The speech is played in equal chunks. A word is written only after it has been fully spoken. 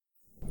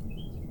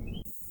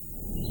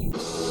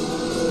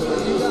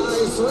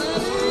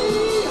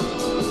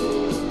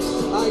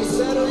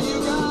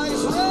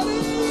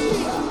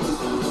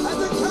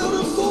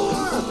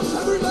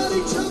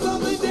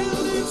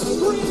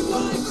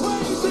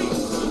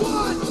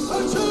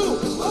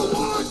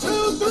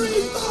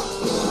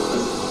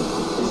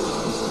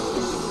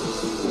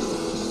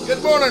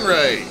Good morning,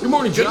 Ray. Good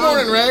morning, John. Good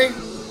morning, Ray.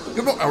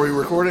 Good morning. Are we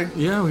recording?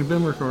 Yeah, we've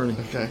been recording.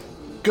 Okay.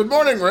 Good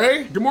morning,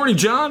 Ray. Good morning,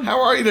 John. How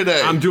are you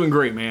today? I'm doing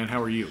great, man.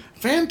 How are you?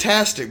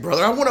 Fantastic,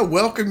 brother. I want to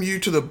welcome you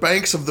to the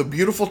banks of the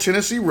beautiful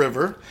Tennessee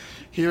River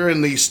here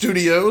in the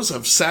studios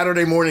of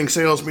Saturday Morning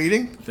Sales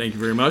Meeting. Thank you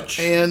very much.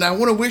 And I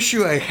want to wish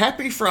you a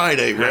happy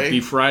Friday, Ray. Happy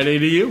Friday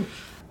to you.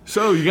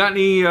 So, you got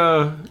any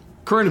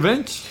current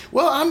events?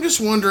 Well, I'm just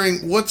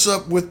wondering what's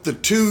up with the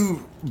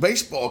two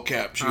baseball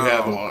caps you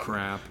have on. Oh,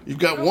 crap. You've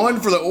got one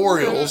for the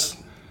Orioles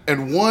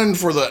and one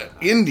for the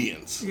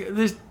Indians. Yeah,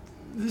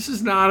 this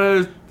is not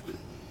a...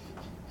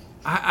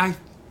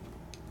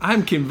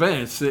 I'm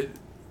convinced that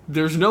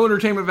there's no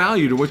entertainment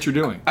value to what you're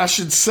doing. I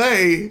should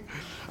say,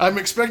 I'm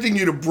expecting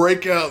you to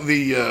break out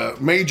the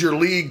Major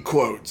League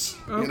quotes.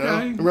 Okay. You know?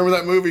 Remember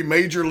that movie,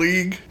 Major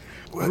League?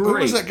 Who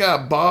was that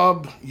guy,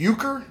 Bob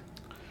Uecker,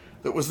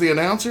 that was the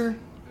announcer?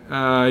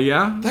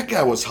 Yeah. That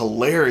guy was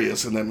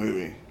hilarious in that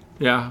movie.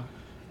 Yeah.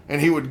 And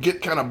he would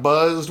get kind of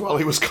buzzed while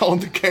he was calling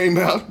the game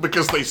out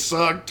because they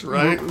sucked,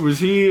 right? Was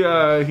he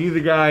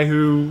the guy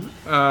who,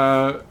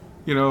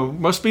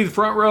 must be the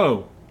front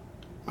row?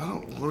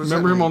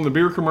 Remember him on the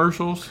beer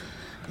commercials?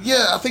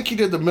 Yeah, I think he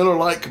did the Miller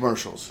Lite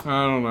commercials.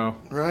 I don't know.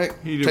 Right?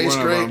 He did Tastes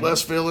one of great, them.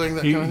 less filling,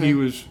 that kind of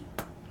thing.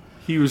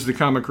 He was the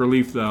comic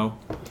relief, though.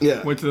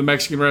 Yeah. Went to the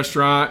Mexican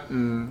restaurant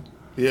and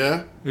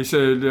Yeah? he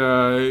said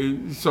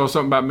he saw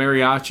something about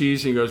mariachis.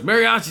 He goes,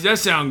 "Mariachis, that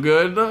sound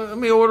good. Let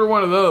me order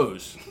one of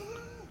those."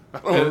 I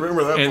don't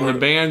remember that And part. the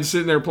band's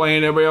sitting there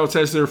playing. Everybody else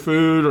has their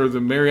food, or the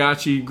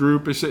mariachi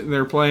group is sitting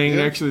there playing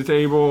next to the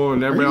table,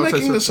 and Are everybody you else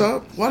has making their this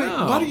up?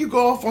 Why do you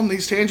go off on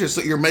these tangents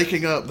that you're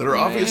making up that are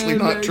obviously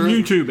not true?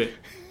 YouTube it.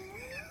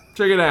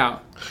 Check it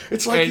out.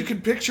 It's like And- you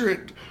can picture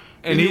it.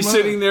 And he's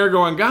sitting there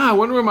going, "God, I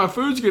wonder when my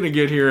food's going to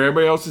get here."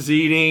 Everybody else is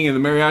eating, and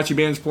the mariachi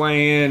band's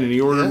playing, and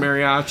he ordered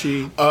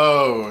mariachi.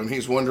 Oh, and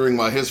he's wondering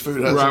why his food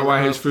hasn't Right,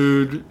 why arrived. his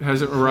food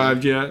hasn't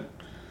arrived yet.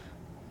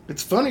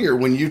 It's funnier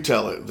when you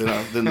tell it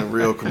than the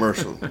real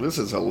commercial. This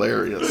is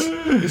hilarious.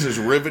 This is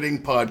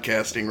riveting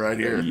podcasting right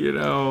here. You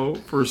know,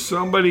 for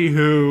somebody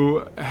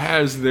who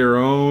has their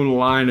own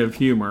line of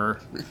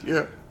humor,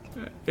 Yeah.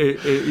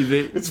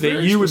 that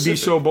very you would be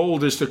specific. so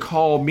bold as to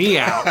call me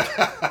out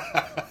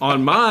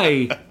on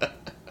my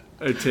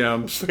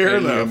attempts Fair at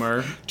enough.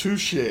 humor.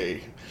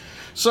 Touche.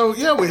 So,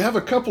 yeah, we have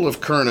a couple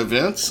of current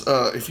events.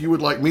 If you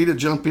would like me to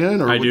jump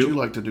in, or I would do. you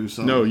like to do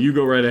something? No, you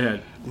go right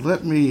ahead.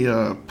 Let me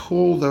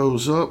pull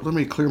those up. Let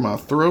me clear my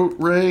throat,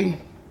 Ray.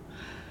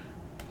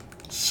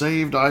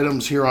 Saved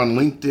items here on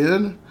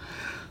LinkedIn.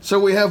 So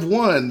we have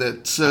one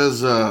that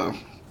says,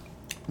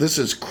 this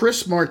is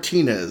Chris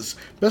Martinez,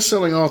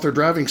 best-selling author,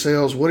 driving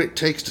sales, what it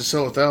takes to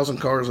sell 1,000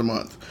 cars a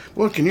month.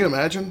 Well, can you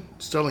imagine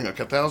selling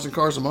 1,000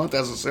 cars a month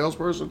as a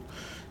salesperson?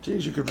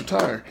 Geez, you could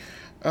retire.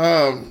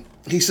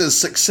 He says,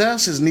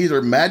 success is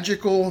neither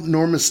magical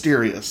nor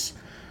mysterious.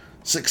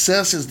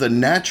 Success is the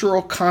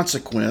natural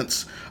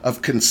consequence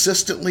of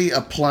consistently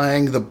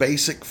applying the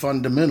basic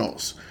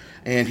fundamentals.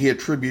 And he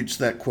attributes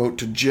that quote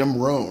to Jim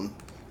Rohn.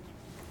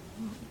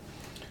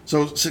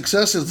 So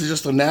success is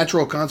just a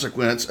natural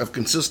consequence of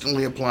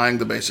consistently applying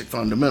the basic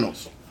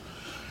fundamentals.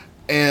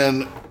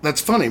 And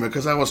that's funny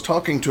because I was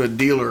talking to a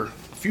dealer a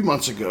few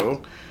months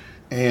ago,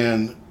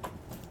 and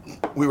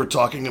we were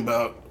talking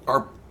about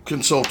our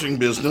consulting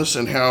business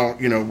and how,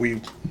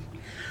 we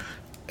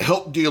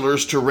help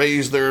dealers to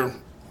raise their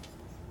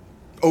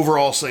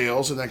overall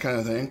sales and that kind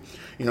of thing,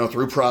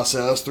 through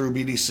process, through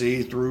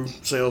BDC, through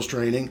sales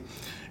training.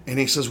 And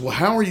he says, well,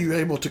 how are you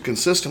able to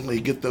consistently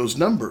get those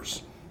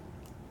numbers?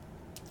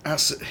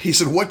 He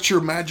said, what's your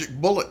magic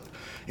bullet?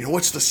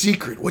 What's the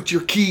secret? What's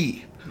your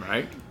key?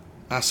 Right.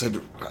 I said,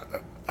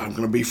 I'm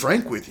going to be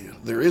frank with you.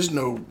 There is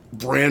no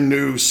brand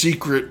new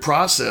secret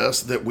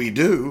process that we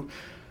do.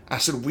 I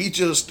said, we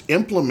just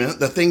implement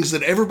the things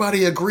that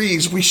everybody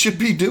agrees we should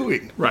be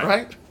doing.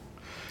 Right?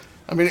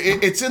 I mean,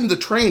 it's in the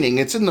training.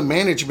 It's in the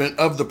management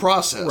of the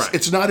process. Right.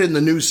 It's not in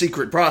the new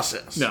secret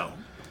process. No.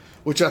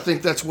 Which I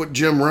think that's what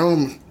Jim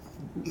Rohn,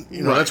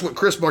 that's what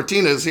Chris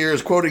Martinez here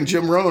is quoting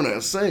Jim Rohn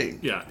as saying.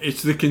 Yeah,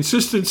 it's the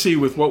consistency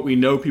with what we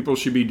know people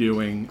should be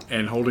doing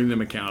and holding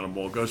them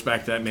accountable. It goes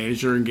back to that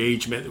manager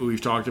engagement that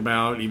we've talked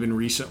about even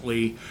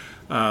recently.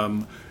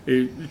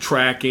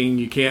 Tracking,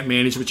 you can't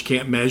manage what you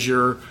can't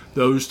measure,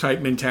 those type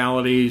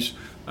mentalities.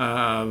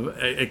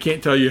 I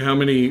can't tell you how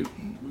many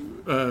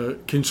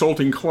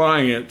consulting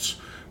clients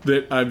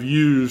that I've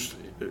used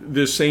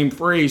this same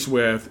phrase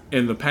with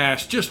in the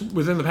past, just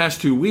within the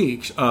past 2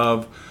 weeks,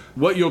 of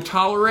what you'll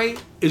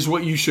tolerate is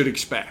what you should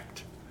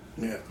expect.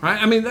 Yeah.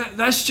 Right? I mean,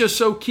 that's just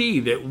so key.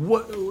 That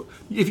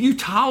if you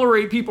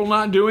tolerate people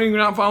not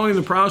following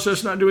the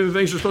process, not doing the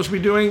things they're supposed to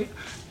be doing,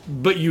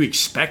 but you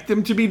expect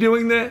them to be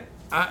doing that,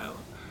 that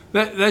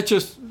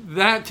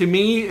to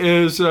me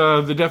is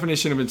the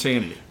definition of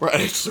insanity.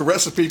 Right. It's the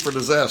recipe for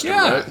disaster,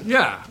 Yeah, right?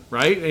 yeah,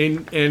 right.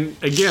 And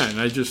again,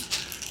 I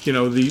just,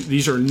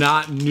 these are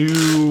not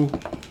new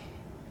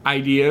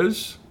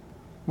ideas.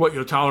 What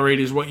you'll tolerate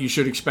is what you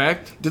should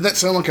expect. Did that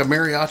sound like a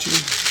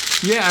mariachi?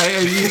 Yeah,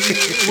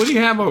 what do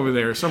you have over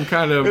there? Some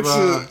kind of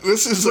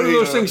this is what are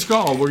those things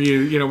called? Where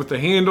you with the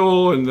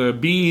handle and the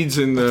beads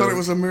and the I thought it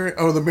was the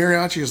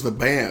mariachi is the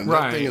band.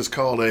 Right. That thing is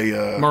called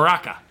a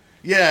maraca.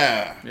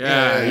 Yeah.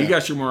 You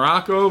got your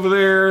maraca over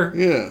there.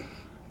 Yeah.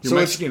 Your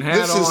Mexican hat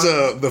this on.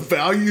 is the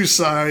value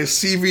size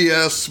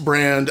CVS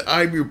brand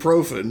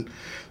ibuprofen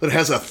that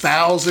has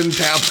 1,000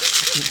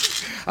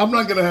 tablets. I'm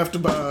not going to have to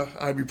buy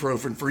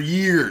ibuprofen for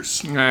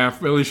years.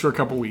 At least for a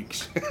couple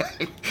weeks.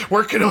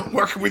 working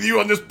with you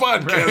on this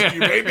podcast, you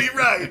may be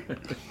right.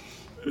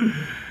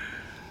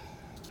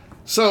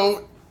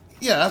 So,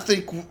 yeah, I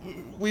think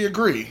we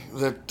agree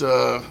that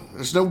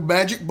there's no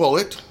magic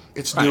bullet.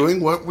 It's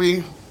doing what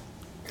we...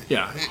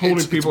 Yeah,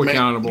 holding people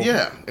accountable.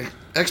 Yeah,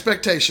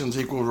 expectations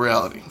equal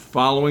reality.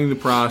 Following the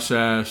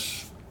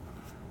process.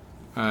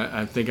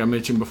 I think I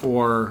mentioned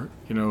before,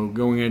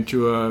 going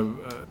into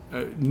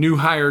a new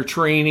hire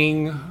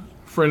training a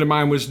friend of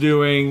mine was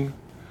doing.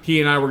 He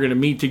and I were going to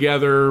meet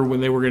together when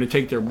they were going to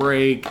take their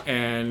break.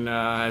 And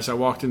as I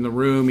walked in the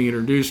room, he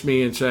introduced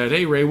me and said,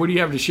 "Hey, Ray, what do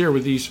you have to share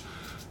with these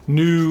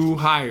new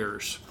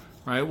hires?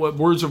 Right? What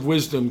words of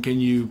wisdom can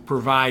you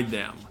provide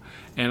them?"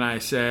 And I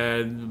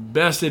said, "The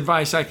best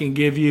advice I can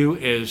give you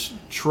is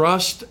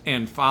trust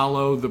and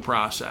follow the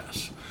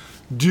process.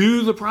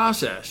 Do the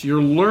process.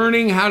 You're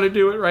learning how to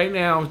do it right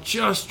now.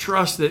 Just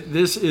trust that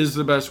this is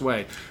the best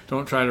way.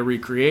 Don't try to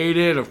recreate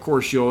it. Of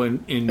course, you'll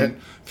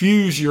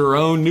infuse your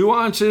own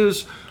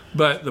nuances,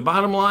 but the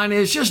bottom line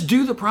is just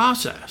do the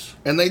process."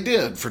 And they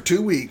did for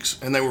 2 weeks,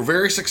 and they were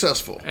very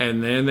successful.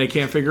 And then they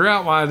can't figure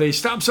out why they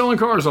stopped selling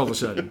cars all of a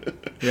sudden.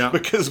 Yeah.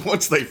 Because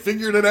once they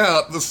figured it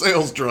out, the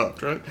sales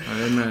dropped, right?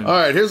 Amen. All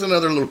right, here's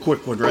another little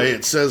quick one, Ray.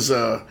 It says,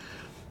 "A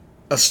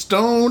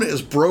stone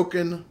is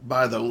broken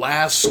by the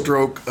last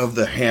stroke of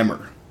the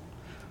hammer.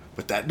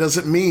 But that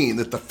doesn't mean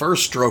that the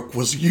first stroke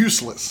was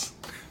useless."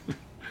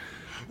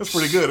 That's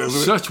pretty good,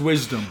 isn't it? Such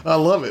wisdom. I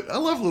love it. I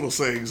love little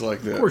sayings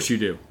like that. Of course you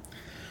do.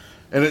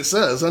 And it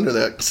says under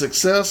that,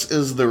 "Success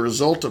is the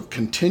result of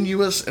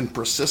continuous and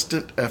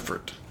persistent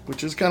effort,"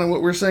 which is kind of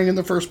what we're saying in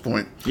the first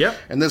point. Yep.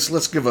 And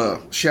let's give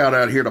a shout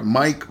out here to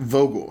Mike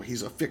Vogel.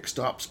 He's a fixed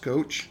ops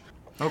coach.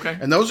 Okay.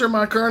 And those are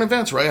my current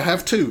events, Ray. I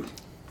have 2.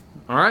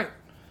 All right.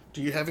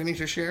 Do you have any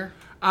to share?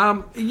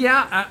 I'm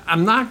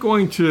not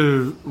going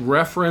to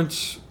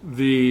reference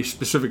the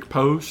specific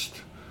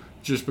post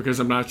just because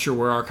I'm not sure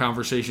where our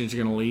conversation is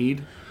going to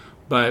lead.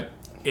 But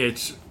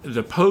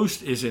the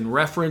post is in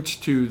reference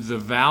to the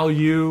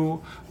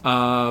value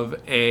of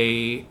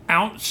a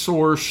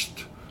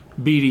outsourced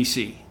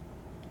BDC.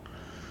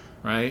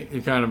 Right?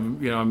 It kind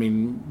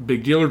of,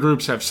 big dealer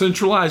groups have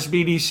centralized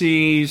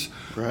BDCs,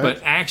 right.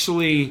 But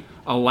actually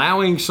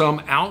allowing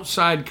some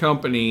outside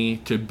company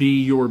to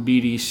be your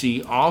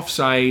BDC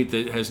offsite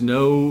that has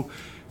no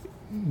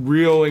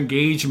real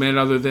engagement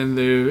other than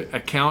the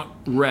account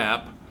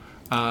rep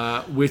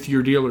with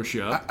your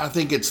dealership. I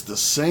think it's the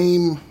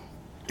same,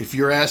 if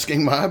you're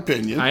asking my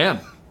opinion. I am.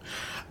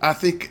 I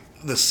think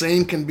the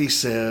same can be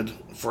said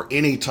for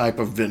any type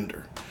of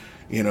vendor.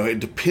 It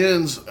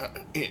depends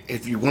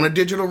if you want a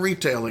digital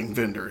retailing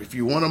vendor, if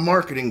you want a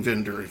marketing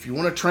vendor, if you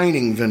want a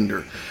training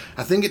vendor.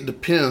 I think it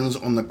depends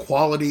on the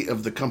quality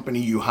of the company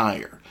you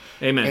hire.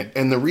 Amen.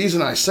 And the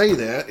reason I say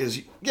that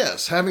is,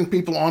 yes, having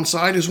people on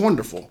site is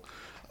wonderful,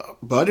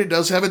 but it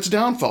does have its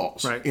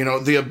downfalls. Right.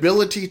 The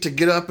ability to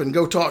get up and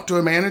go talk to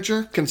a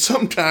manager can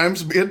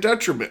sometimes be a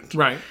detriment.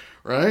 Right.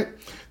 Right?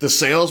 The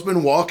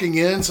salesman walking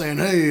in saying,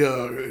 "Hey,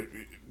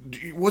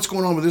 what's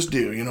going on with this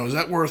deal? Is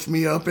that worth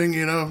me upping?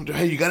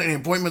 Hey, you got any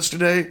appointments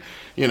today?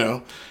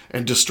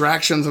 And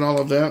distractions and all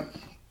of that."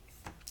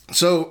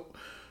 So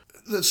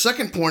the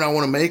second point I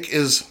want to make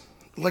is,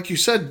 like you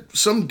said,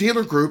 some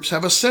dealer groups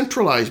have a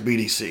centralized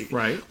BDC.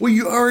 Right. Well,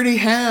 you already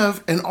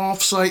have an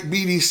offsite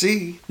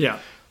BDC. Yeah.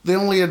 The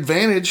only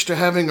advantage to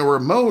having a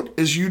remote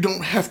is you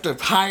don't have to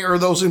hire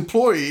those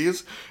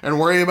employees and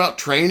worry about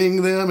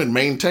training them and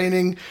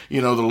maintaining, the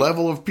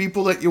level of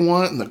people that you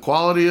want and the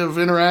quality of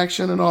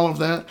interaction and all of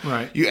that.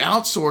 Right. You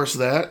outsource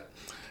that.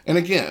 And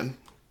again,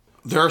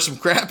 there are some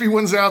crappy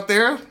ones out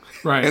there.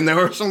 Right. And there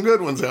are some good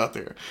ones out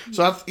there.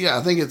 So I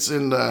think it's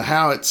in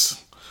how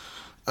it's,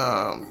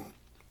 I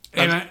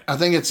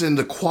think it's in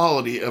the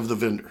quality of the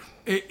vendor.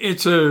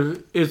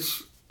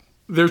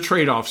 There are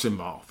trade-offs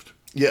involved.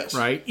 Yes.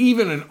 Right?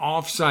 Even an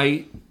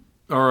off-site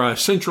or a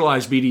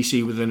centralized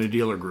BDC within a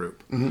dealer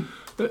group.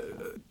 Mm-hmm.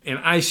 And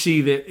I see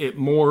that it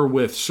more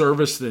with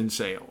service than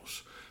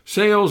sales.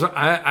 Sales,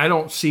 I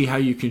don't see how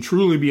you can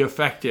truly be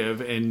effective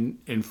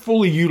and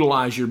fully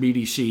utilize your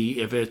BDC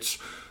if it's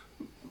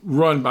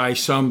run by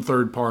some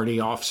third party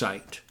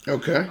off-site.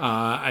 Okay.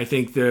 I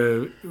think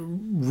the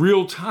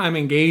real-time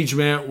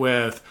engagement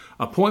with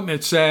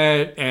appointment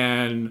set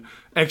and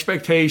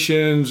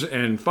expectations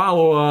and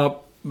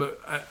follow-up,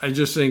 but I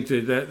just think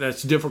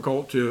that's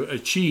difficult to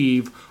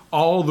achieve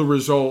all the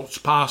results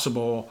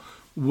possible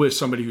with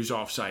somebody who's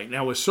off-site.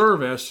 Now with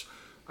service,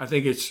 I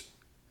think it's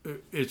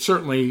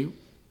certainly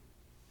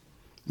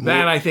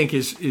that I think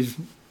is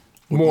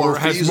more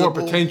has more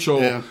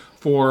potential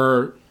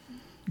for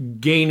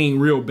gaining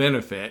real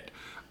benefit.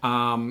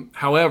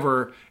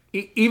 However,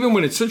 even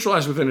when it's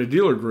centralized within a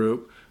dealer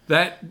group,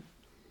 that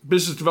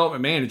business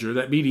development manager,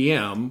 that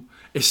BDM,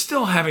 is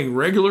still having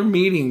regular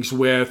meetings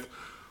with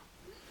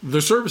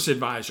the service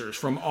advisors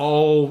from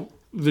all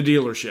the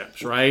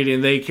dealerships, right?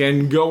 And they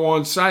can go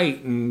on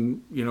site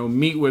and,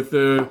 meet with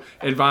the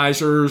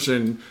advisors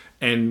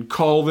and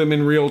call them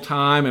in real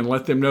time and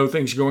let them know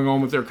things going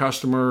on with their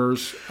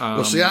customers.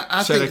 Well, see,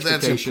 I think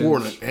that's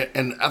important.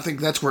 And I think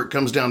that's where it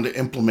comes down to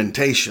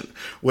implementation.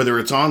 Whether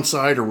it's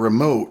on-site or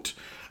remote,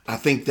 I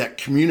think that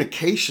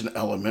communication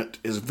element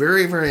is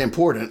very, very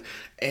important.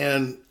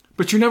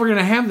 But you're never going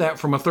to have that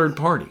from a third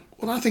party.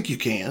 Well, I think you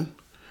can.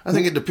 I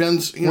think it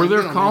depends. Where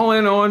they're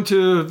calling on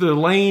to the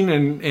lane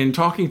and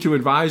talking to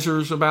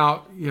advisors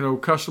about,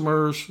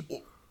 customers.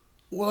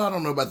 Well, I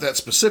don't know about that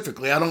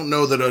specifically. I don't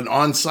know that an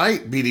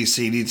on-site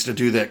BDC needs to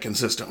do that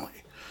consistently.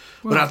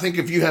 But I think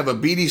if you have a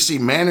BDC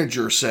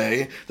manager,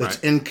 say, that's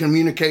in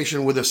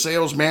communication with a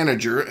sales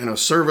manager and a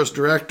service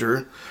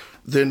director,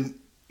 then,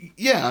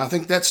 I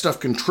think that stuff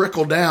can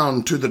trickle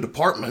down to the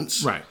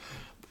departments. Right.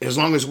 As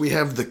long as we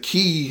have the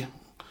key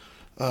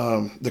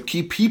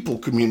people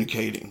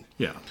communicating.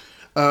 Yeah.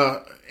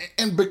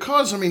 And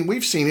because,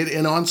 we've seen it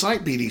in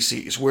on-site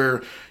BDCs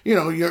where, you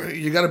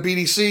got a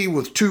BDC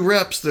with 2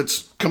 reps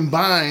that's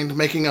combined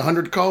making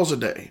 100 calls a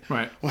day.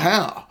 Right. Well,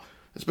 how?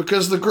 It's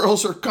because the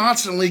girls are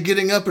constantly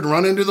getting up and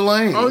running to the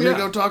lane. Let me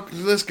go talk to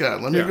this guy.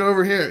 Let me go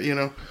over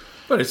here,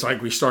 But it's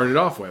like we started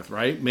off with,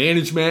 right?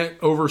 Management,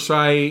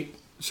 oversight,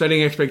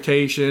 setting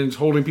expectations,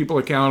 holding people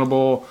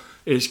accountable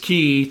is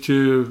key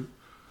to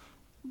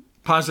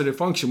positive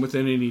function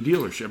within any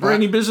dealership or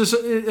any business.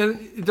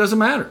 It doesn't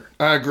matter.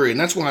 I agree. And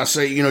that's why I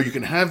say, you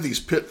can have these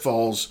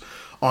pitfalls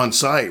on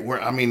site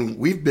where,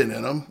 we've been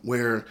in them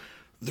where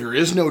there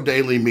is no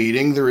daily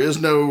meeting. There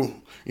is no,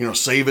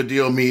 save a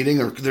deal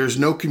meeting, or there's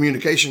no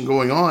communication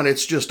going on.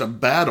 It's just a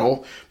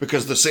battle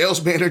because the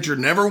sales manager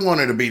never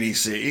wanted a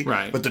BDC,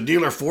 right? But the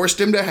dealer forced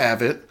him to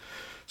have it.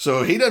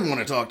 So he doesn't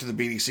want to talk to the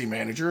BDC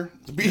manager.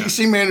 The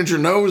BDC manager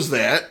knows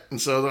that. And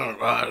so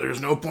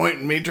there's no point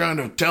in me trying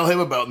to tell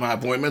him about my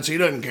appointments. He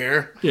doesn't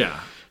care.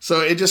 Yeah. So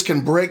it just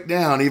can break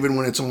down even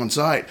when it's on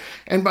site.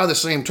 And by the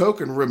same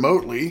token,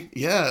 remotely,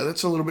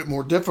 that's a little bit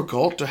more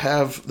difficult to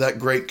have that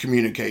great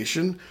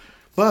communication.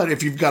 But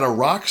if you've got a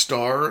rock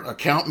star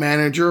account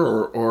manager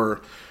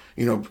or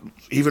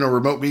even a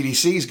remote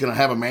BDC is going to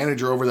have a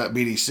manager over that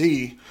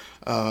BDC,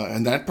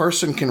 and that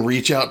person can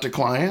reach out to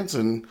clients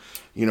and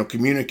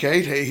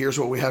communicate, hey, here's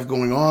what we have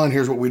going on.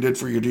 Here's what we did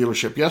for your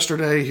dealership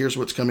yesterday. Here's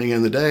what's coming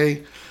in the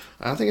day.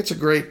 I think it's a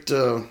great,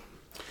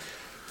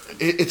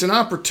 it's an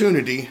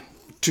opportunity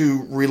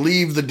to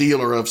relieve the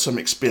dealer of some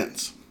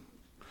expense.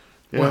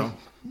 Well,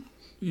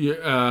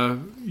 the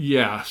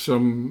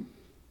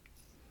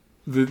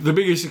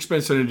biggest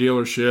expense in a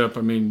dealership,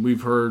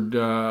 we've heard,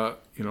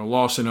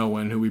 Lawson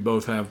Owen, who we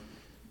both have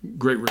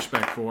great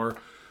respect for.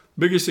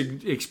 Biggest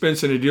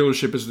expense in a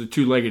dealership is the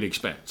 2-legged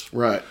expense.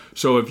 Right.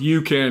 So if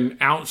you can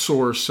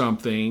outsource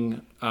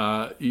something,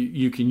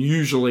 you can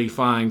usually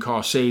find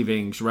cost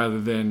savings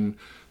rather than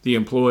the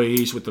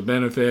employees with the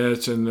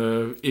benefits and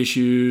the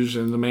issues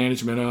and the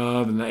management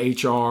of and the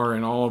HR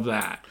and all of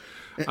that.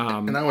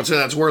 And I would say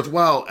that's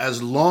worthwhile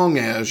as long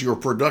as your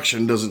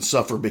production doesn't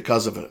suffer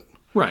because of it.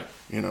 Right.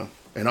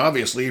 And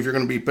obviously if you're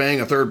going to be paying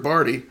a third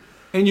party,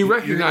 and you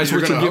recognize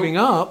what you're giving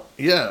up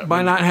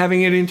by not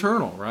having it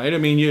internal, right?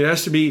 It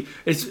has to be,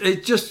 it's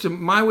just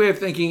my way of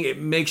thinking, it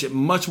makes it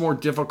much more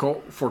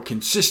difficult for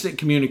consistent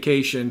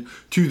communication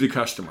to the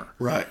customer.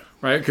 Right.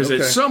 Right? Because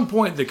at some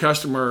point the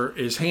customer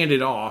is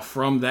handed off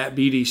from that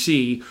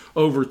BDC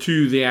over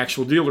to the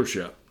actual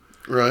dealership.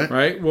 Right.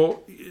 Right?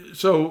 Well,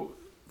 so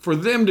for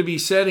them to be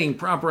setting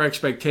proper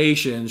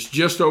expectations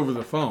just over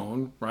the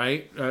phone,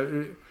 right?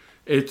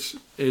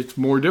 It's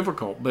more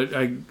difficult, but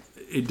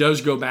it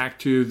does go back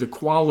to the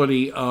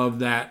quality of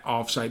that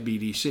offsite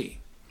BDC.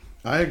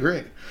 I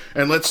agree.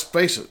 And let's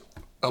face it,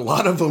 a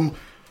lot of them,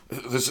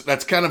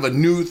 that's kind of a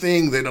new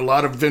thing that a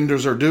lot of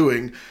vendors are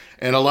doing.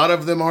 And a lot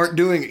of them aren't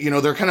doing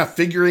it. They're kind of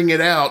figuring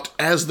it out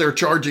as they're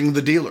charging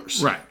the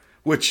dealers. Right.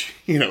 Which,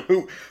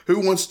 who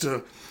wants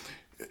to,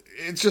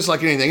 it's just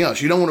like anything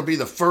else. You don't want to be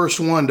the first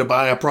one to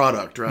buy a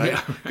product, right?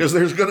 Because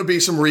there's going to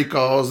be some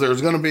recalls.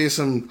 There's going to be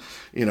some,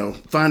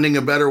 finding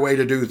a better way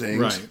to do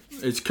things. Right.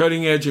 It's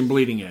cutting edge and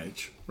bleeding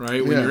edge,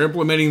 right? When you're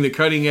implementing the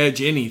cutting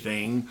edge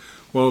anything,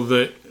 well,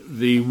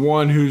 the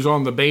one who's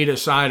on the beta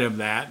side of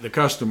that, the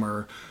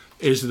customer,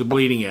 is the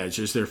bleeding edge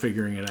as they're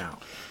figuring it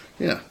out.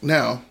 Yeah.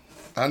 Now,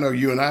 I know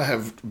you and I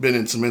have been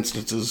in some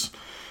instances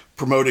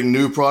promoting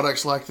new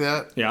products like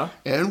that. Yeah.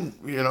 And,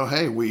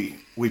 hey,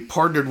 we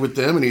partnered with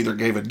them and either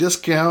gave a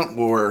discount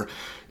or,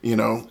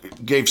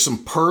 gave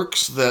some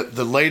perks that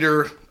the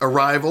later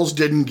arrivals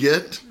didn't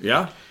get.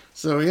 Yeah.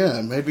 So,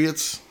 maybe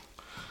it's,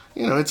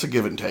 it's a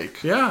give and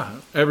take. Yeah,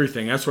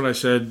 everything. That's what I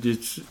said.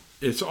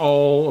 It's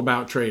all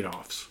about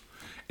trade-offs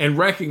and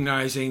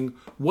recognizing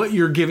what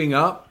you're giving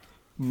up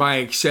by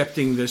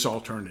accepting this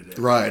alternative.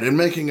 Right, and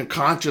making a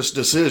conscious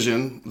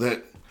decision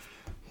that,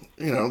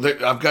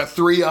 I've got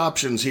three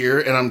options here,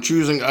 and I'm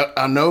choosing.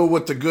 I know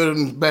what the good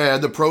and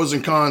bad, the pros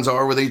and cons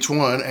are with each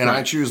one, and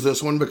I choose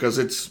this one because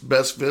it's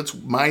best fits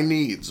my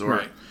needs,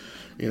 or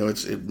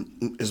it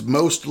is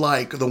most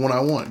like the one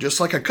I want. Just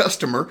like a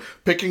customer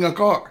picking a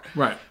car.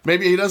 Right.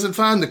 Maybe he doesn't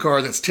find the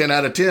car that's 10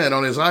 out of 10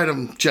 on his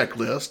item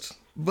checklist,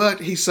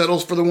 but he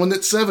settles for the one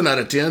that's 7 out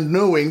of 10,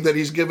 knowing that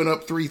he's given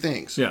up three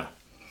things. Yeah.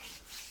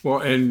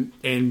 Well,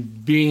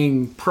 and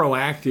being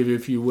proactive,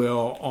 if you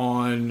will,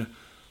 on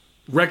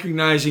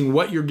recognizing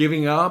what you're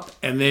giving up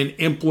and then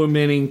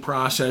implementing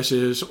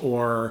processes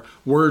or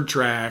word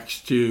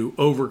tracks to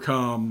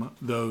overcome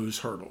those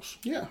hurdles.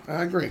 Yeah,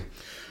 I agree.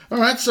 All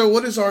right, so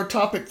what is our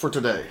topic for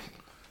today?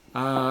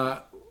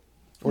 Or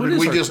did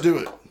we just do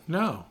it?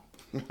 No.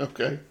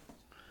 Okay.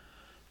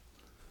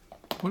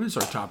 What is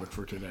our topic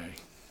for today?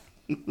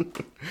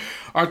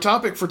 Our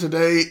topic for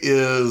today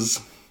is,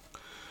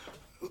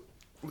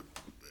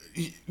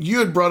 you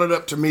had brought it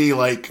up to me,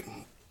 like,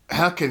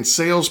 how can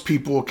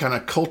salespeople kind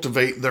of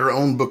cultivate their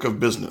own book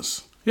of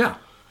business? Yeah.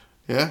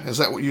 Yeah? Is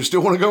that what you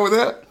still want to go with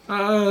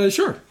that?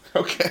 Sure.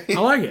 Okay. I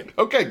like it.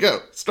 Okay, go.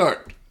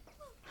 Start.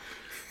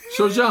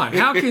 So, John,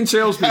 how can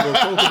salespeople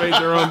cultivate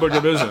their own book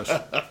of business?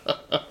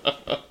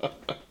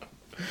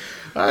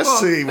 I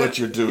see what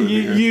you're doing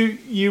here.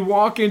 You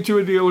walk into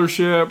a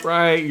dealership,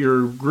 right?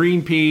 You're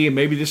green pea, and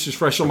maybe this is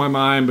fresh on my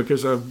mind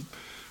because I've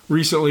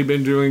recently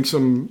been doing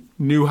some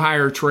new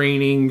hire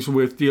trainings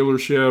with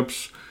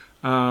dealerships.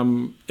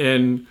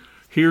 And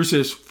here's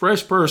this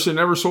fresh person,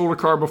 never sold a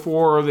car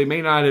before, or they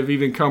may not have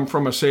even come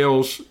from a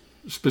sales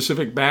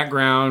specific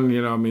background.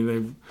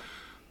 They've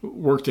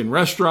worked in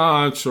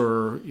restaurants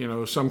or,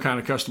 some kind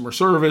of customer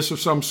service of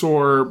some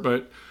sort,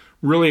 but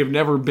really have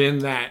never been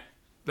that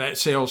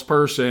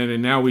salesperson.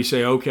 And now we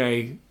say,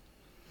 okay,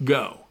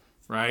 go,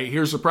 right?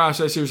 Here's the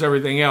process. Here's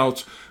everything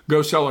else.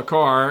 Go sell a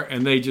car.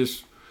 And they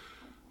just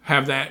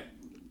have that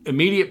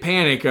immediate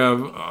panic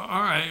of,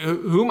 all right,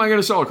 who am I going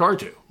to sell a car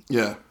to?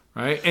 Yeah.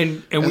 Right.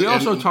 And we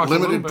also talked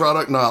limited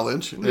product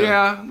knowledge.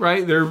 Yeah.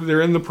 Right.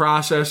 They're in the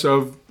process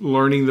of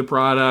learning the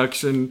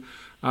products, and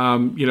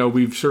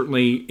we've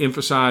certainly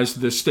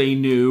emphasized the stay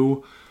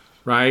new,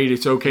 right?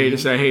 It's okay to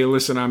say, hey,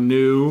 listen, I'm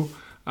new.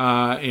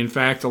 In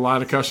fact, a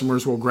lot of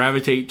customers will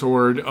gravitate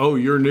toward, oh,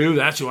 you're new,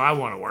 that's who I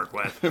want to work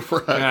with.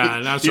 Right.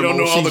 Yeah, not you don't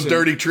know all the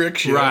dirty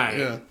tricks yet. Right.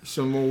 Yeah.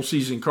 Some old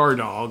seasoned car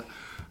dog.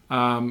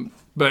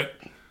 But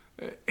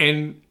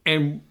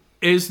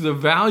is the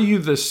value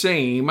the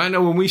same? I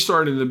know when we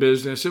started in the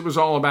business, it was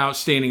all about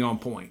standing on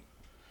point.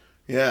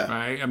 Yeah.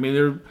 Right.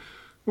 There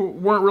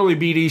weren't really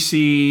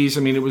BDCs.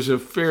 It was a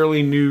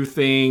fairly new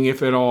thing,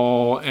 if at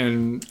all.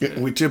 And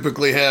we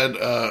typically had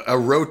a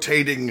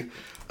rotating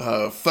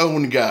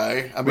phone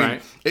guy.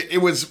 Right.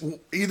 It was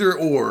either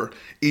or.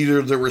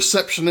 Either the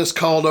receptionist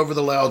called over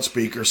the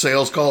loudspeaker,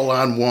 sales call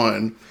line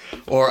 1,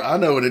 or I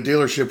know at a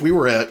dealership we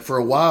were at for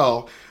a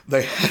while,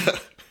 they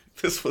had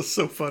this was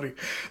so funny.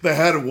 They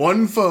had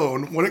one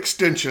phone, one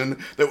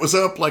extension that was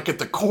up like at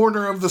the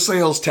corner of the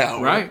sales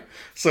tower. Right.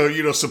 So,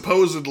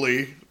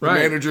 supposedly the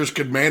Right. managers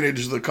could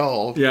manage the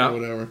call or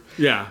whatever.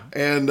 Yeah.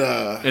 And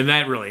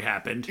that really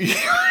happened.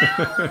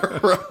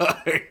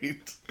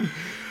 right.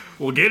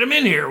 Well, get him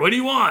in here. What do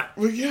you want?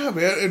 Well, yeah,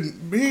 man.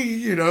 And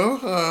me,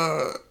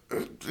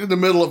 in the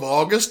middle of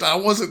August, I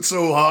wasn't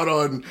so hot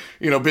on,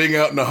 being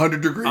out in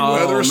 100-degree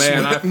weather. Oh,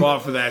 man, I sweating.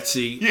 fought for that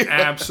seat. Yeah.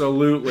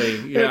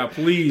 Absolutely. Yeah,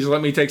 please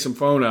let me take some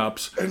phone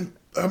ups. And,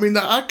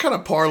 I kind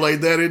of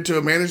parlayed that into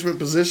a management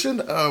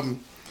position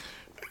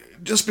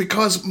just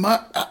because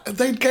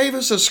they gave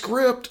us a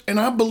script, and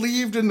I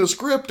believed in the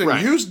script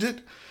and used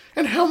it,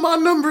 and how my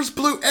numbers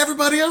blew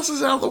everybody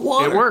else's out of the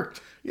water. It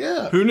worked.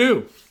 Yeah. Who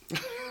knew?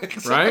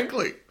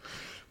 Exactly. Right?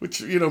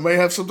 Which, may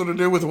have something to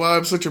do with why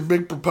I'm such a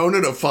big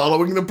proponent of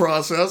following the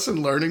process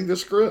and learning the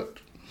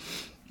script.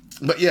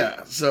 But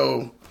yeah,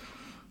 so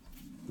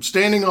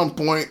standing on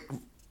point,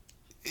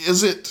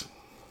 is it,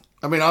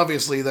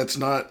 obviously that's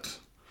not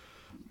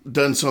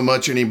done so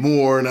much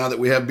anymore now that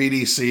we have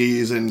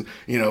BDCs and,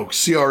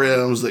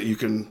 CRMs that you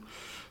can,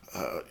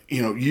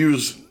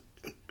 use.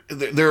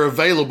 They're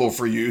available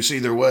for use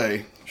either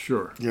way.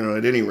 Sure.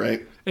 At any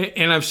rate.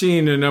 And I've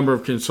seen a number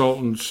of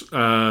consultants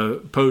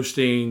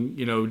posting,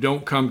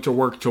 don't come to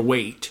work to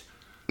wait.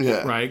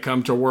 Yeah. Right?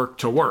 Come to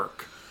work.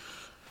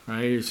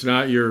 Right? It's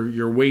not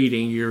you're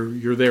waiting,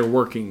 you're there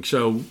working.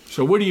 So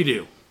what do you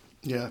do?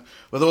 Yeah.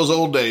 Well, those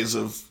old days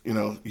of,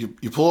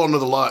 you pull onto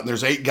the lot and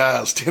there's 8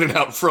 guys standing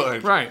out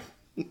front. Right.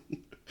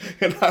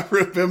 And I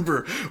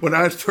remember when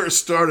I first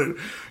started,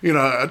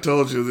 I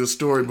told you this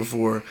story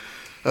before.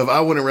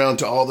 I went around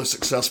to all the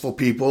successful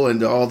people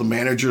and to all the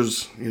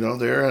managers,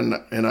 there,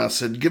 and I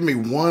said, give me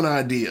one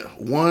idea,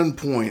 one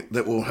point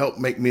that will help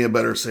make me a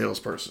better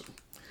salesperson.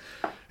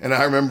 And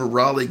I remember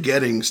Raleigh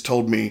Gettings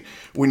told me,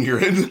 when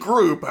you're in the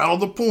group, out of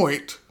the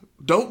point,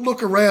 don't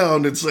look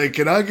around and say,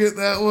 can I get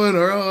that one?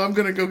 Or, oh, I'm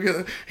going to go get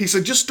it. He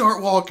said, just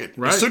start walking.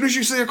 Right. As soon as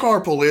you see a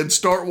car pull in,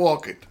 start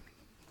walking.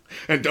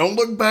 And don't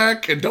look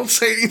back and don't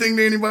say anything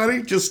to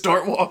anybody. Just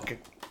start walking.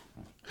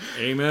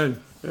 Amen.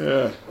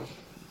 Yeah.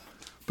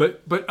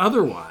 But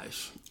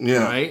otherwise,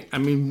 Yeah. Right? I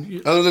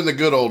mean, Other than the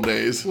good old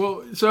days.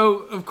 well, so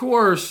of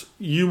course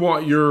you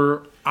want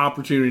your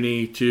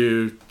opportunity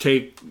to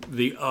take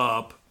the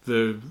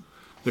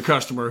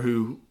customer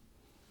who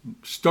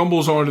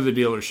stumbles onto the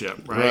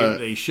dealership, right? Right.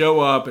 They show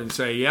up and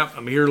say, "Yep,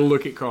 I'm here to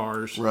look at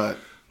cars." Right.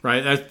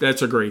 Right?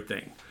 That's a great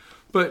thing.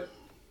 But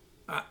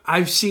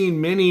I've seen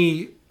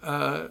many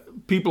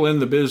people in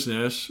the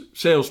business,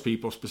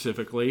 salespeople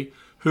specifically,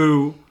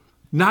 who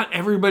not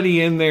everybody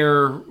in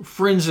their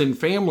friends and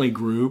family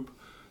group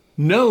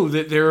know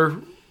that they're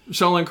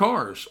selling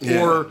cars,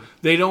 Yeah. or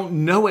they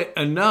don't know it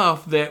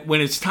enough that when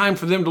it's time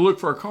for them to look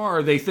for a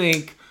car, they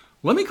think,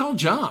 "Let me call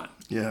John."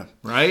 Yeah.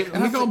 Right?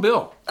 Let me call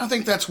Bill. I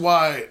think that's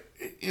why,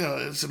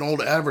 it's an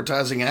old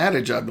advertising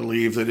adage, I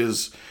believe, that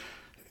is,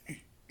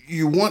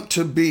 you want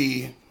to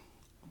be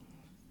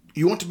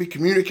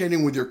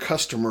communicating with your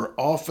customer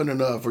often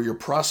enough, or your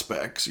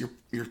prospects,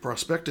 your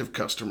prospective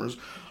customers,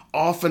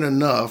 often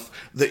enough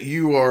that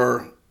you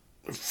are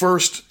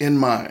first in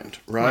mind,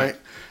 right?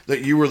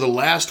 That you were the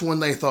last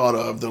one they thought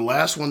of, the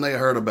last one they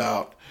heard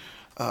about.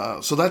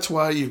 So that's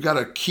why you've got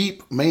to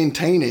keep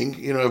maintaining,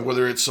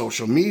 whether it's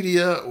social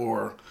media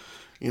or,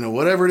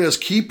 whatever it is,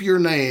 keep your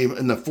name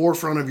in the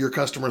forefront of your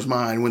customer's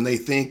mind when they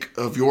think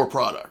of your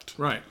product.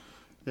 Right.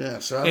 Yeah.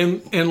 So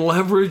And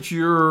leverage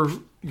your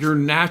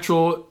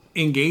natural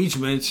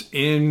engagements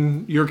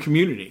in your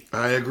community.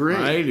 I agree.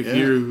 Right? If Yeah.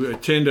 you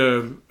attend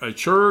a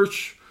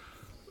church,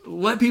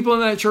 let people in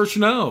that church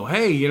know,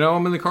 hey,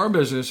 I'm in the car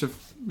business.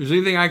 If there's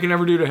anything I can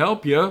ever do to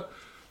help you,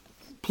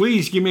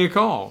 please give me a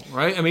call,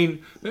 right? I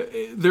mean,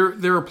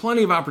 there are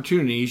plenty of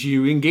opportunities.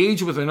 You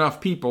engage with enough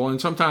people, and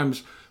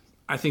sometimes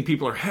I think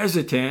people are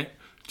hesitant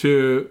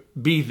to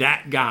be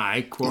that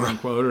guy, quote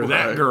unquote, or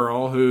that Right.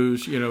 girl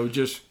who's,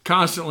 just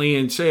constantly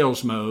in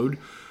sales mode.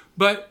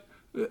 But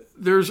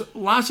there's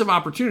lots of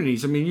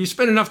opportunities. I mean, you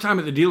spend enough time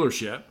at the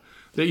dealership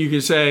that you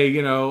can say,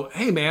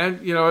 hey man,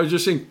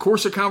 just in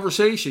course of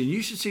conversation,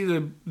 you should see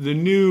the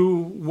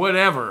new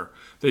whatever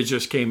that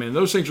just came in.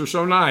 Those things are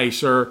so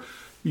nice. Or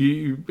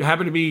you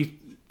happen to be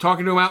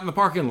talking to them out in the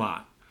parking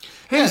lot.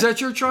 Hey, is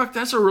that your truck?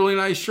 That's a really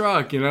nice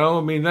truck,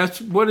 I mean,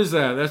 what is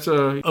that? That's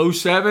a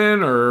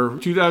 '07 or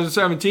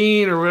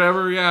 2017 or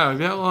whatever. Yeah,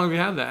 how long have you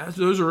had that?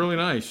 Those are really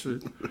nice.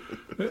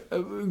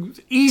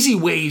 Easy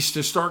ways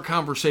to start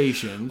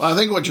conversations. Well, I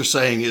think what you're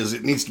saying is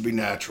it needs to be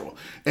natural.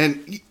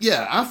 And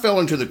yeah, I fell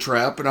into the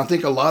trap, and I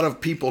think a lot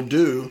of people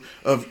do,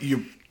 of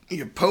you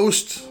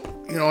post,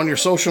 on your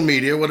social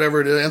media, whatever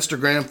it is,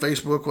 Instagram,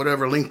 Facebook,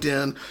 whatever,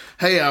 LinkedIn,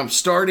 hey, I'm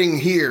starting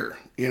here.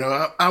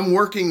 I'm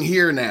working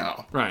here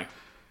now. Right.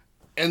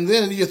 And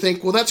then you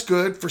think, well, that's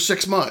good for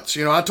 6 months.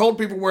 I told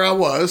people where I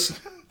was,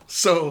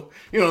 so,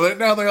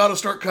 now they ought to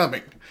start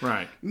coming.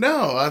 Right.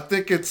 No, I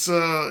think it's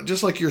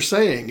just like you're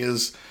saying,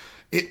 is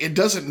it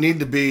doesn't need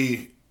to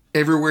be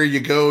everywhere you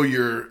go,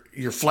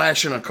 you're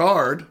flashing a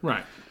card.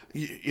 Right.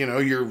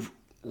 You're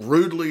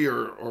rudely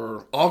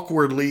or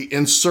awkwardly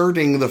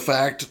inserting the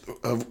fact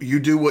of you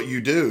do what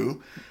you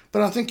do.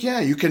 But I think, yeah,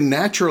 you can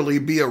naturally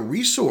be a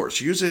resource.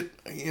 Use it,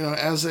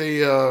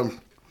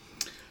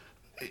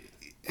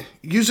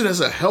 use it as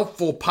a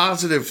helpful,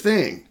 positive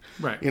thing.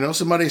 Right.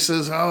 Somebody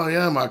says, oh,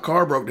 yeah, my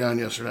car broke down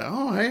yesterday.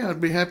 Oh, hey,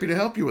 I'd be happy to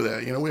help you with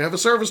that. We have a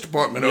service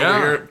department over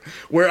here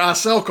where I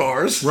sell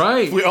cars.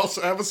 Right. We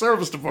also have a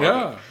service department.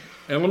 Yeah.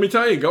 And let me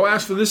tell you, go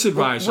ask for this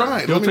advisor.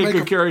 Right. He'll take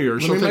good care of you.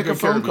 Let me make a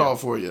phone call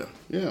for you.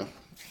 Yeah.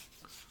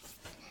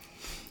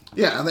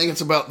 Yeah, I think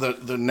it's about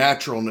the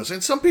naturalness.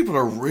 And some people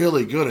are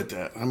really good at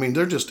that. I mean,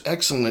 they're just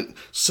excellent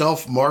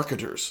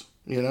self-marketers,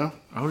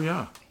 Oh,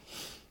 yeah.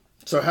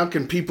 So how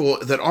can people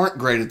that aren't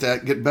great at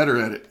that get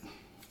better at it?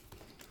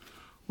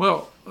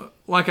 Well,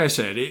 like I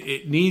said,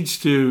 it needs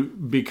to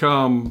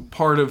become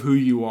part of who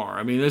you are.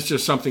 I mean, that's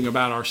just something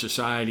about our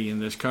society in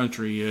this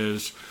country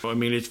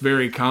it's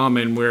very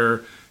common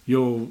where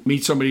you'll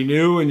meet somebody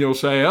new and you'll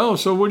say, oh,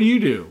 so what do you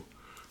do?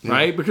 Yeah.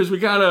 Right? Because we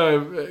got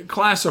to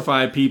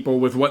classify people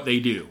with what they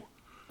do.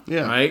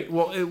 Yeah. Right?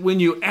 Well, when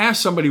you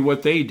ask somebody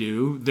what they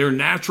do, their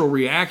natural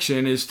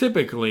reaction is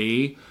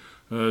typically,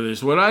 this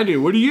is what I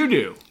do. What do you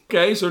do?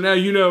 Okay, so now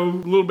you know a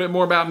little bit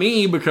more about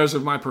me because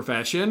of my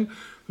profession.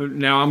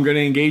 Now I'm going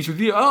to engage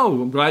with you.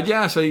 Oh, I'm glad you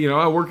asked.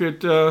 I work at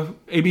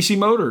ABC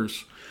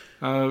Motors.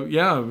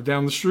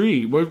 Down the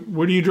street.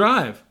 What do you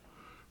drive?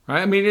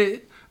 Right? I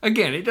mean,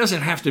 it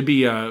doesn't have to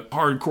be a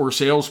hardcore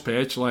sales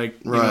pitch like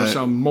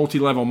some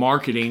multi-level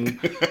marketing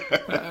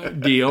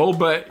deal,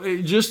 but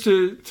just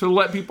to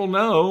let people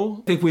know.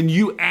 I think when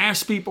you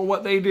ask people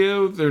what they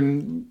do,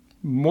 they're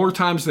more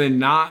times than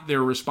not,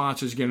 their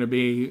response is going to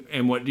be,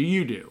 and what do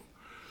you do?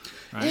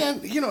 Right.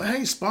 And,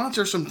 hey,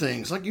 sponsor some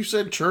things. Like you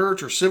said,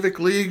 church or civic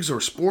leagues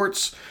or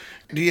sports.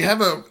 Do you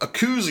have a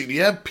koozie? Do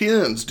you have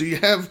pins? Do you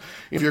have,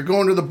 if you're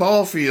going to the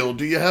ball field,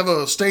 do you have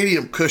a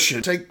stadium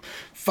cushion? Take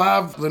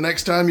 5 the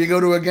next time you go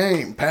to a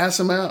game. Pass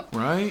them out.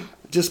 Right.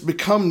 Just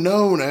become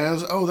known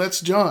as, oh, that's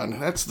John.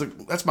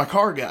 That's my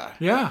car guy.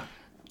 Yeah.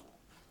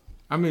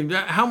 I mean,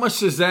 how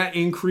much does that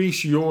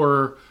increase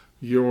your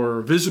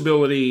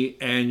visibility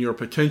and your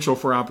potential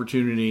for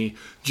opportunity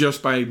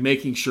just by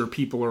making sure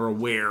people are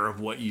aware of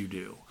what you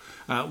do?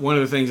 One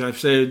of the things I've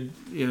said,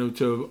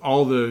 to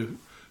all the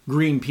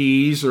green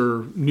peas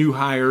or new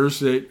hires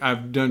that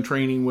I've done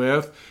training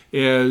with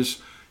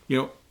is,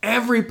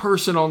 every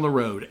person on the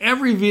road,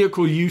 every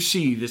vehicle you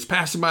see that's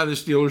passing by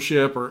this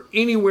dealership or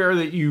anywhere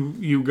that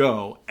you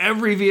go,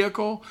 every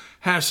vehicle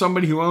has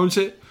somebody who owns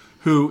it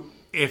who,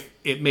 if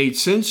it made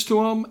sense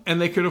to them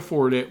and they could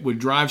afford it, would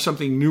drive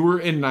something newer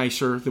and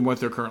nicer than what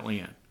they're currently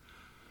in.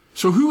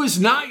 So who is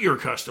not your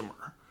customer?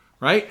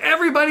 Right?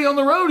 Everybody on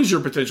the road is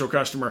your potential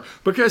customer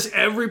because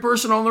every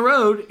person on the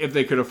road, if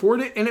they could afford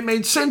it and it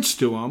made sense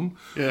to them,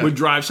 would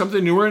drive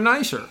something newer and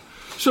nicer.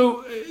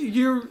 So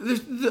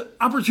the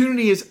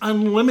opportunity is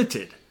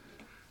unlimited,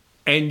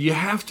 and you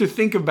have to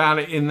think about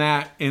it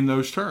in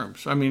those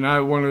terms. I mean,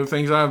 one of the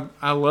things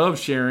I love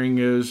sharing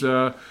is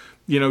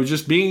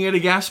just being at a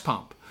gas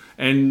pump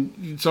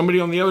and somebody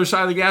on the other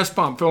side of the gas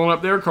pump filling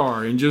up their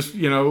car and just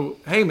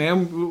hey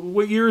man,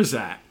 what year is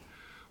that?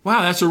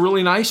 Wow, that's a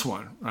really nice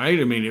one, right?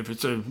 I mean, if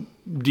it's a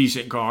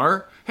decent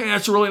car, hey,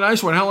 that's a really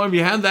nice one. How long have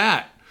you had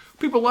that?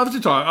 People love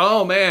to talk.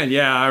 Oh man,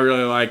 yeah, I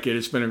really like it.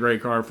 It's been a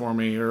great car for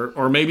me.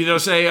 Or maybe they'll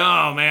say,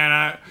 oh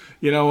man,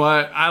 you know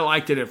what? I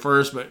liked it at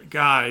first, but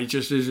God, it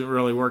just isn't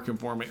really working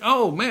for me.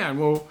 Oh man,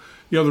 well,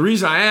 the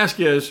reason I ask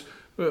is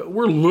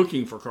we're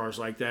looking for cars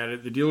like that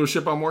at the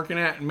dealership I'm working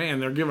at, and man,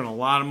 they're giving a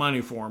lot of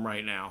money for them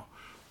right now.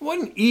 What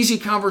an easy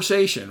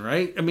conversation,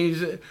 right? I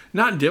mean,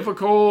 not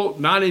difficult,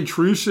 not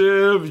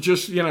intrusive,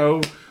 just,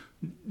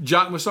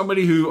 jotting with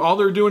somebody who all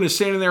they're doing is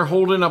standing there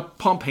holding a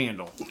pump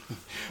handle.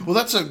 Well,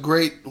 that's a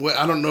great,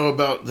 I don't know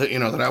about,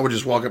 that I would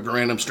just walk up to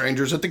random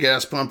strangers at the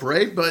gas pump,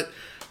 right? But,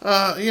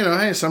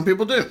 hey, some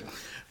people do.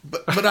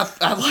 But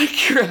I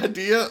like your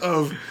idea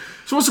of...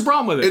 So what's the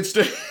problem with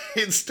it?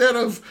 Instead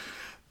of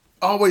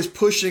always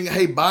pushing,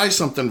 hey, buy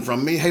something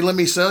from me, hey, let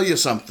me sell you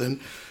something,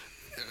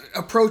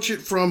 approach it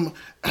from,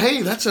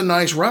 hey, that's a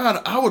nice ride.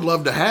 I would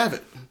love to have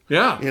it.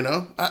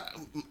 Yeah.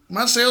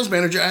 My sales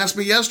manager asked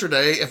me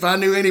yesterday if I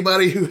knew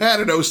anybody who had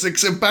an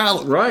 06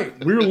 Impala.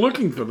 Right. We were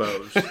looking for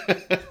those.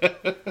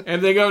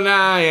 And they go,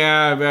 nah,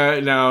 yeah,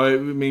 but no, I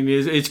mean,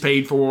 it's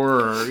paid for,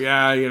 or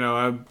yeah,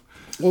 I'm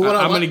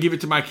going to give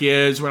it to my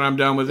kids when I'm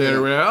done with it. Yeah.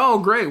 Or whatever. Oh,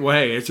 great. Well,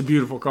 hey, it's a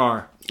beautiful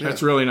car.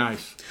 That's really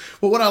nice.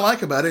 Well, what I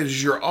like about it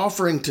is you're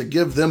offering to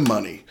give them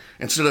money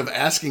instead of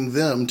asking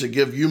them to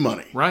give you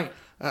money. Right.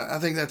 I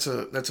think that's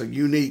a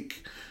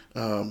unique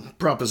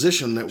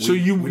proposition that we. So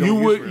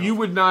you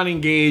would not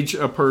engage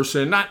a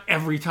person, not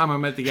every time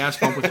I'm at the gas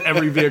pump with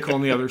every vehicle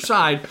on the other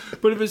side,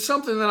 but if it's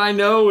something that I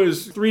know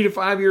is 3 to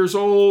 5 years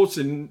old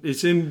and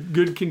it's in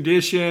good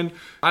condition,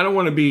 I don't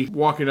want to be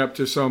walking up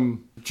to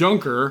some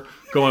junker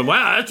going,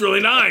 "Wow, that's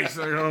really nice."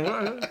 What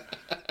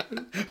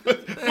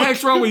the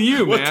heck's wrong with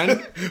you,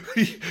 man?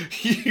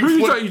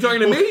 Who are you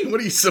talking to me? What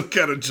are you, some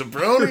kind of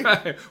jabroni?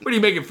 What are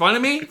you making fun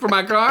of me for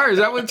my car? Is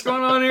that what's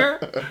going on here?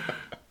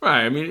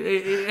 Right. I mean,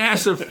 it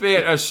has to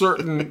fit a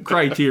certain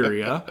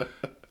criteria,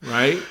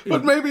 right?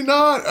 But maybe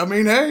not. I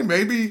mean, hey,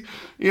 maybe,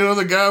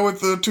 the guy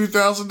with the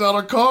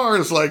 $2,000 car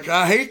is like,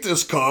 I hate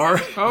this car.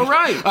 Oh,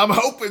 right. I'm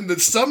hoping that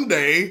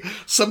someday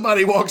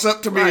somebody walks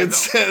up to me and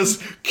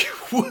says,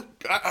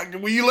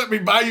 will you let me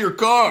buy your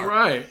car?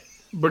 Right.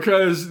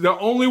 Because the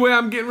only way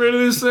I'm getting rid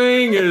of this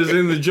thing is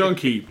in the junk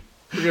heap.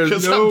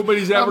 Because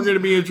nobody's ever going to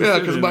be interested in it. Yeah,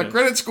 because my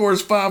credit score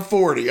is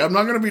 540. I'm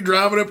not going to be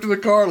driving up to the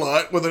car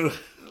lot with a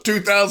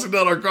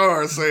 $2,000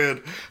 car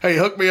saying, hey,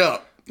 hook me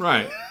up.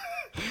 Right.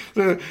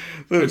 The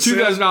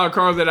 $2,000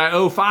 car that I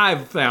owe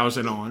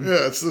 $5,000 on.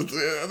 Yeah,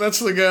 that's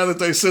the guy that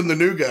they send the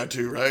new guy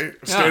to, right?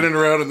 Standing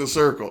around in the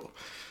circle.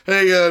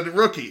 Hey,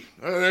 rookie,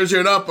 there's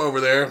your up over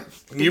there.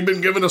 You've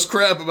been giving us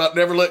crap about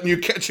never letting you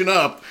catch an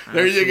up.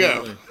 There you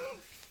go.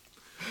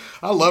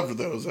 I loved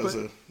those as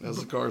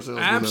a car salesman.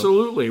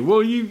 Absolutely.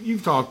 Well,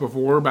 you've talked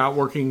before about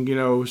working,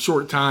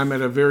 short time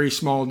at a very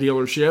small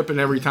dealership,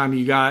 and every time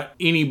you got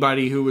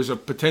anybody who was a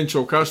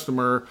potential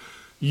customer,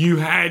 you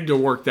had to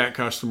work that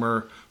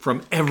customer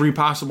from every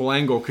possible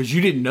angle because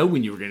you didn't know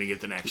when you were going to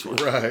get the next one.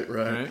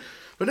 Right.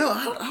 But no,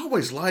 I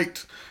always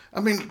liked,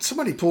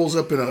 somebody pulls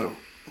up in a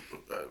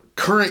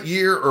current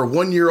year or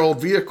 1 year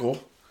old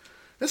vehicle,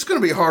 it's going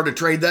to be hard to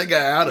trade that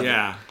guy out of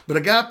it. But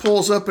a guy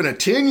pulls up in a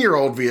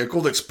 10-year-old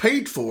vehicle that's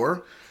paid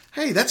for,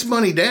 hey, that's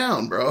money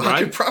down, bro. Right?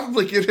 I could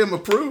probably get him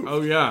approved.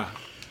 Oh, yeah.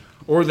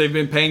 Or they've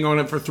been paying on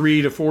it for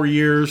 3 to 4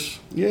 years.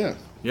 Yeah.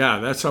 Yeah,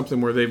 that's something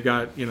where they've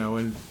got,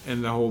 and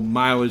the whole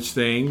mileage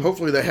thing.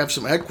 Hopefully they have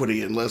some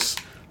equity unless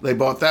they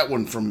bought that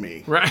one from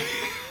me. Right.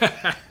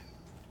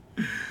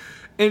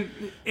 And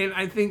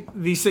I think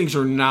these things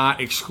are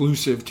not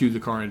exclusive to the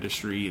car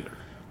industry either.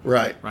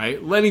 Right.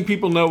 Letting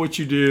people know what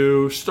you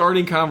do,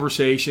 starting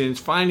conversations,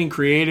 finding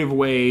creative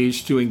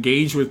ways to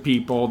engage with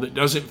people that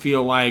doesn't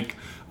feel like,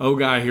 oh,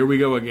 God, here we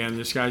go again.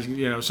 This guy's,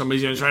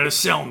 somebody's going to try to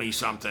sell me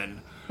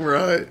something.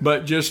 Right.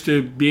 But just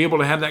to be able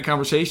to have that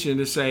conversation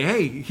to say,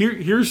 hey,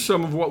 here's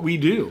some of what we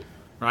do,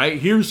 right?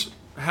 Here's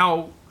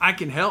how I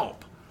can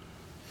help.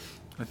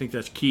 I think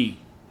that's key.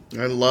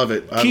 I love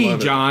it. Key,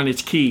 John.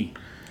 It's key.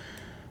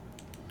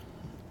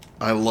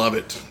 I love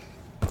it.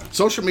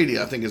 Social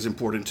media, I think, is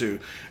important too.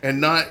 And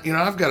not,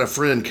 I've got a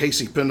friend,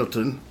 Casey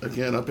Pendleton,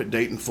 again, up at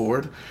Dayton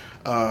Ford,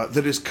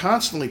 that is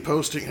constantly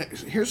posting.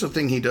 Here's the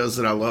thing he does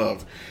that I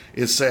love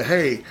is say,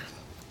 hey,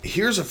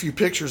 here's a few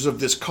pictures of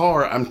this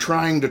car I'm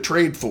trying to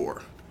trade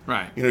for.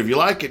 Right. If you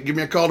like it, give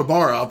me a call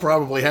tomorrow. I'll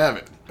probably have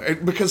it.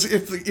 Because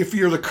if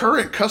you're the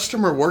current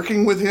customer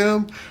working with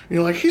him,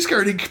 you're like, he's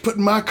already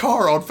putting my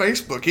car on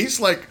Facebook. He's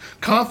like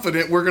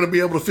confident we're going to be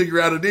able to figure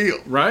out a deal.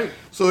 Right.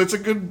 So it's a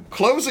good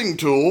closing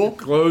tool.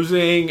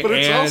 Closing, But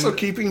it's and also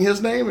keeping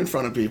his name in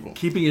front of people.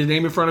 keeping his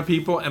name in front of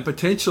people, and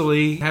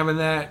potentially having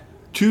that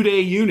 2-day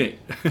unit.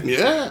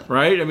 Yeah.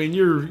 Right. I mean,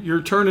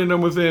 you're turning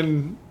them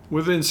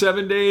within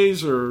 7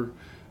 days, or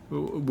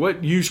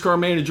what used car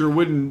manager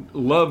wouldn't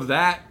love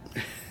that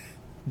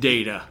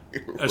data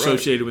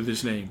associated with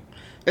his name?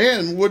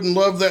 And wouldn't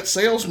love that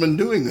salesman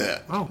doing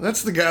that. Oh.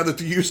 That's the guy that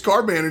the used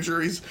car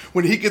manager,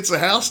 when he gets a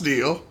house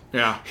deal,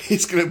 Yeah.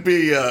 he's going to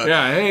be...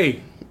 Yeah.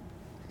 Hey,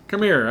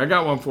 come here. I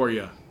got one for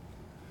you.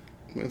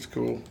 That's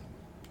cool.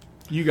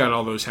 You got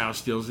all those house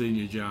deals, didn't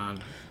you,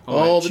 John?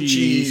 All that the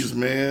cheese,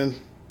 man.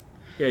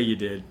 Yeah, you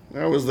did.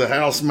 That was the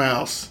house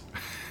mouse.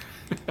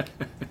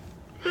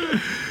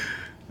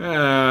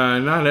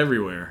 Not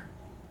everywhere.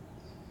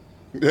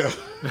 Yeah.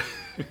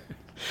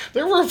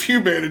 There were a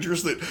few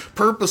managers that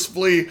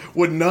purposefully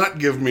would not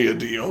give me a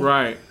deal.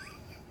 Right.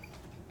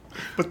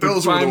 But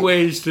those were Find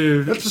ways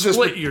to That's just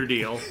split be- your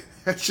deal.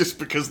 That's just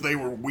because they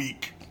were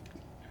weak.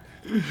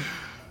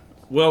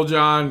 Well,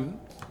 John,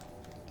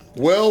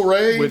 Well,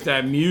 Ray, with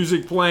that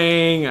music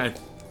playing,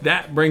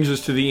 that brings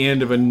us to the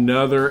end of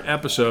another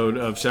episode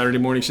of Saturday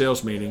Morning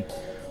Sales Meeting.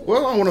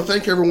 well, I want to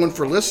thank everyone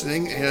for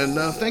listening, and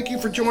thank you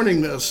for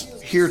joining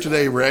us here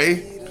today,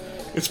 Ray.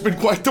 It's been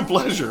quite the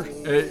pleasure.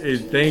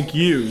 Thank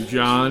you,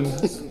 John,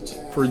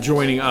 for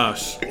joining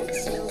us.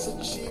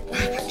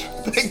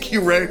 Thank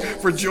you, Ray,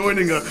 for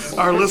joining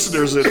our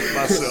listeners and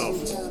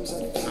myself.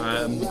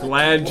 I'm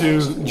glad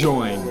to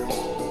join.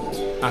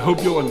 I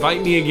hope you'll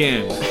invite me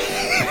again.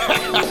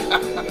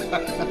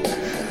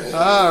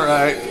 All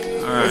right.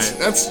 All right.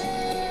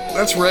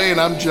 That's Ray,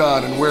 and I'm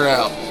John, and we're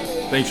out.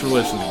 Thanks for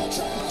listening.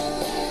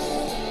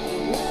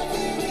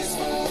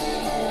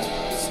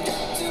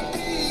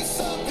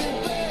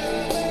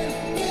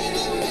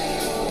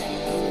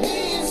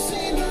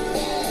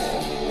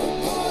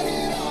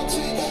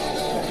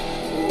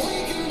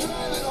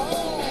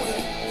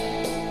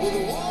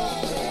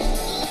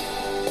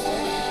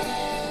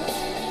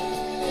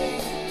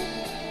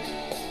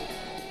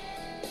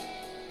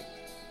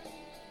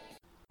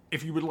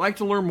 If you would like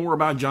to learn more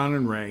about John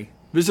and Ray,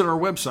 visit our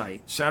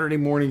website,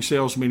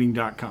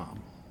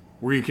 SaturdayMorningSalesMeeting.com,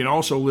 where you can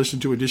also listen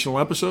to additional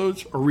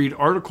episodes or read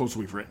articles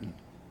we've written.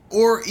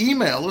 Or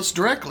email us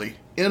directly,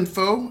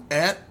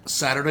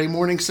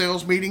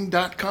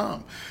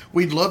 info@SaturdayMorningSalesMeeting.com.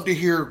 We'd love to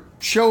hear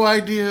show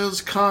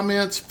ideas,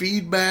 comments,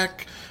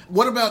 feedback.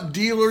 What about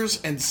dealers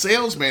and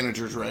sales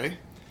managers, Ray?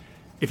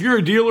 If you're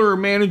a dealer or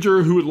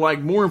manager who would like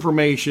more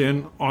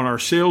information on our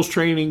sales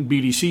training,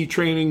 BDC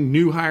training,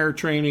 new hire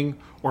training,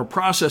 or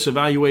process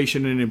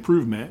evaluation and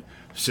improvement,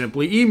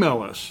 simply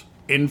email us,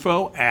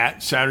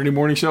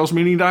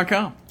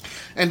 info@SaturdayMorningSalesMeeting.com.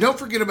 And don't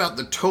forget about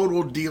the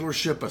total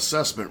dealership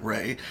assessment,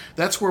 Ray.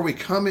 That's where we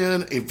come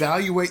in,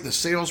 evaluate the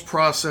sales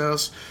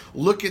process,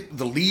 look at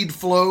the lead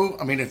flow.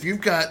 I mean, if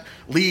you've got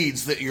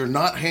leads that you're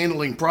not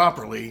handling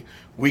properly,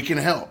 we can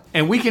help.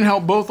 And we can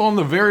help both on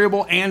the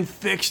variable and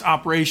fixed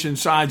operation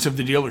sides of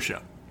the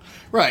dealership.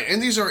 Right,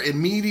 and these are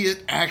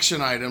immediate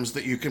action items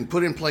that you can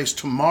put in place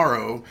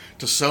tomorrow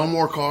to sell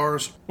more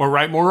cars. Or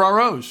write more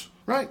ROs.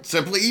 Right,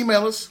 simply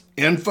email us,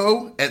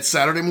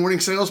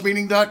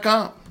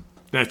 info@SaturdayMorningSalesMeeting.com.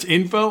 That's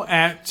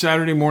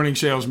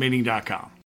info@SaturdayMorningSalesMeeting.com.